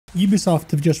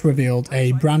Ubisoft have just revealed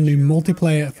a brand new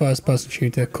multiplayer first-person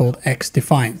shooter called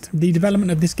XDefiant. The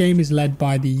development of this game is led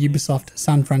by the Ubisoft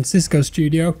San Francisco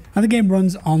studio, and the game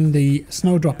runs on the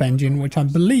Snowdrop engine, which I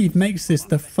believe makes this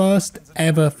the first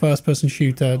ever first-person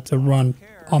shooter to run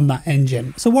on that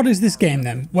engine. So what is this game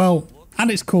then? Well, at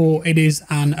its core, it is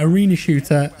an arena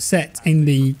shooter set in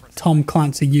the Tom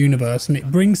Clancy universe, and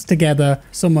it brings together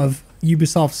some of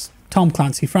Ubisoft's Tom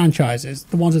Clancy franchises.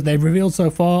 The ones that they've revealed so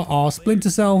far are Splinter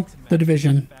Cell, The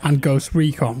Division, and Ghost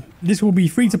Recon. This will be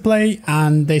free to play,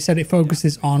 and they said it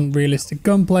focuses on realistic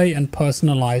gunplay and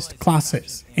personalized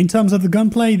classes. In terms of the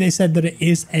gunplay, they said that it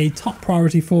is a top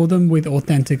priority for them with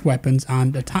authentic weapons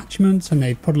and attachments, and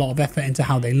they've put a lot of effort into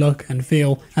how they look and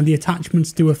feel, and the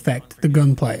attachments do affect the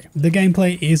gunplay. The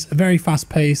gameplay is very fast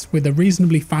paced with a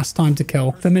reasonably fast time to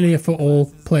kill, familiar for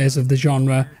all players of the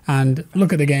genre, and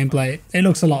look at the gameplay, it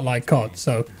looks a lot like COD,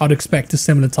 so I'd expect a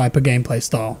similar type of gameplay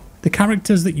style. The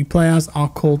characters that you play as are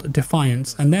called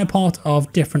Defiants, and they're part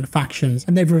of different factions,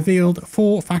 and they've revealed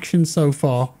 4 factions so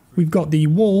far. We've got the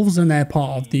Wolves, and they're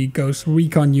part of the Ghost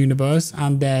Recon universe,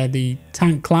 and they're the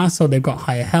tank class, so they've got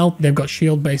higher health, they've got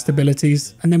shield based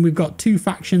abilities. And then we've got 2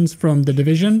 factions from the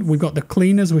Division. We've got the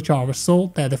Cleaners, which are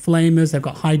Assault, they're the Flamers, they've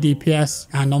got high DPS,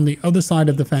 and on the other side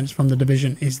of the fence from the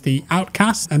Division is the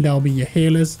Outcasts, and they'll be your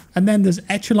healers. And then there's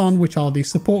Echelon, which are the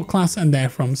support class, and they're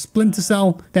from Splinter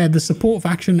Cell. They're the support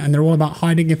faction, and they're all about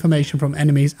hiding information from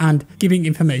enemies and giving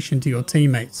information to your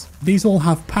teammates. These all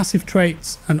have passive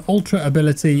traits, an ultra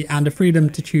ability, and a freedom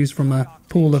to choose from a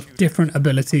pool of different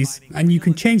abilities, and you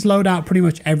can change loadout pretty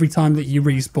much every time that you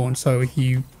respawn. So if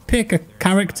you pick a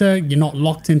character, you're not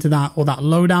locked into that or that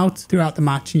loadout throughout the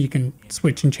match, and you can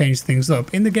switch and change things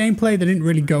up. In the gameplay, they didn't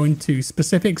really go into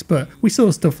specifics, but we saw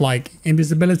stuff like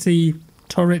invisibility,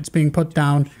 turrets being put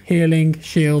down, healing,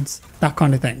 shields, that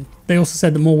kind of thing. They also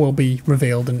said that more will be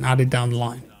revealed and added down the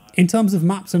line. In terms of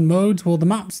maps and modes, well, the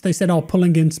maps, they said, are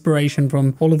pulling inspiration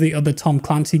from all of the other Tom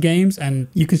Clancy games, and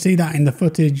you can see that in the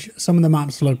footage. Some of the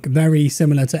maps look very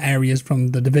similar to areas from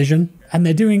The Division. And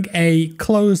they're doing a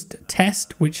closed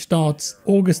test, which starts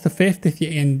August the 5th if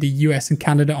you're in the US and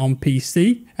Canada on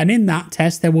PC. And in that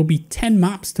test, there will be 10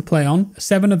 maps to play on.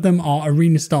 7 of them are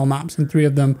arena-style maps, and 3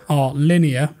 of them are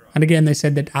linear. And again, they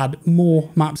said they'd add more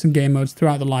maps and game modes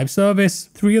throughout the live service.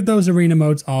 3 of those arena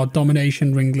modes are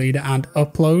Domination, Ringleader, and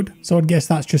Upload. So I'd guess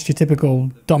that's just your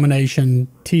typical Domination,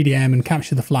 TDM, and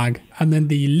Capture the Flag. And then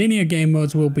the linear game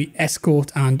modes will be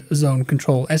Escort and Zone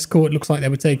Control. Escort looks like they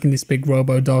were taking this big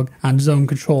robo-dog, and Zone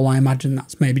Control, I imagine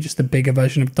that's maybe just a bigger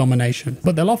version of Domination.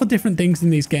 But they'll offer different things in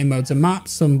these game modes and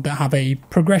maps, some that have a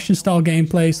progression-style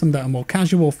gameplay, some that are more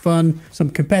casual, fun, some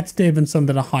competitive, and some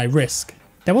that are high risk.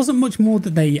 There wasn't much more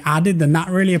that they added than that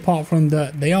really, apart from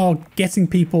that they are getting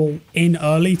people in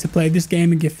early to play this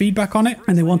game and give feedback on it,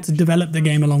 and they want to develop the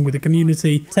game along with the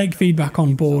community, take feedback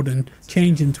on board and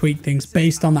change and tweak things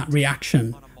based on that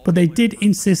reaction. But they did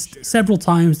insist several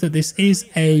times that this is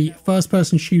a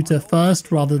first-person shooter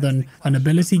first rather than an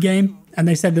ability game. And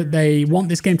they said that they want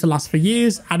this game to last for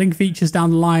years, adding features down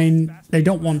the line. They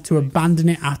don't want to abandon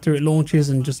it after it launches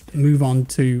and just move on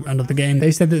to another game.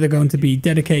 They said that they're going to be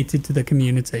dedicated to the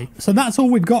community. So that's all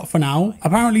we've got for now.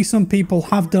 Apparently some people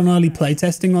have done early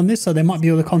playtesting on this, so there might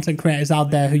be other content creators out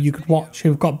there who you could watch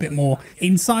who've got a bit more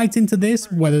insight into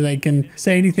this. Whether they can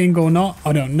say anything or not,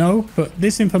 I don't know. But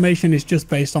this information is just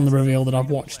based on the reveal that I've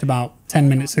watched about 10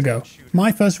 minutes ago.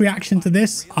 My first reaction to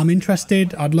this, I'm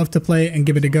interested. I'd love to play it and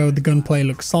give it a go. The gunplay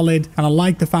looks solid, and I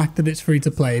like the fact that it's free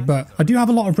to play, but I do have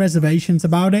a lot of reservations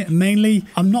about it. Mainly,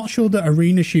 I'm not sure that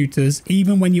arena shooters,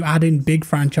 even when you add in big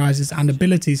franchises and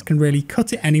abilities, can really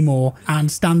cut it anymore and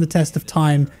stand the test of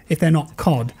time if they're not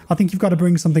COD. I think you've got to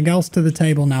bring something else to the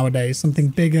table nowadays, something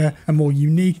bigger and more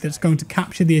unique that's going to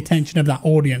capture the attention of that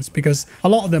audience, because a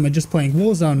lot of them are just playing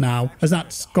Warzone now, as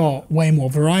that's got way more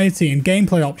variety and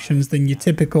gameplay options than your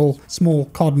typical small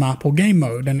COD map or game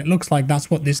mode, and it looks like that's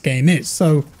what this game is.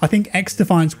 So I think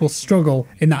XDefiant will struggle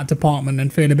in that department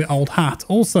and feel a bit old hat.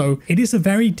 Also, it is a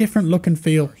very different look and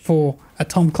feel for a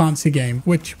Tom Clancy game,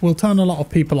 which will turn a lot of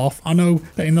people off. I know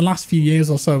that in the last few years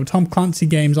or so, Tom Clancy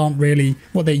games aren't really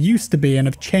what they used to be and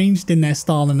have changed in their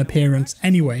style and appearance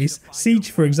anyways. Siege,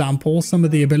 for example, some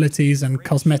of the abilities and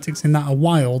cosmetics in that are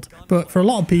wild, but for a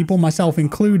lot of people, myself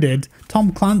included,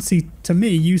 Tom Clancy to me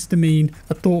used to mean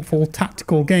a thoughtful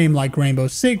tactical game like Rainbow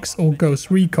Six or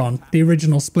Ghost Recon, the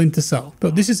original Splinter Cell.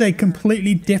 But this is a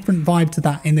completely different vibe to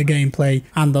that in the gameplay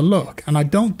and the look, and I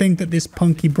don't think that this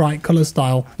punky bright colour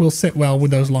style will sit well well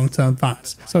with those long-term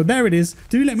fans. So there it is.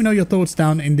 Do let me know your thoughts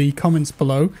down in the comments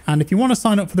below. And if you want to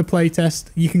sign up for the playtest,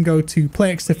 you can go to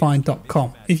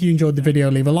playxdefiant.com. If you enjoyed the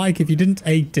video, leave a like. If you didn't,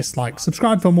 a dislike.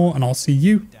 Subscribe for more, and I'll see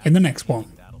you in the next one.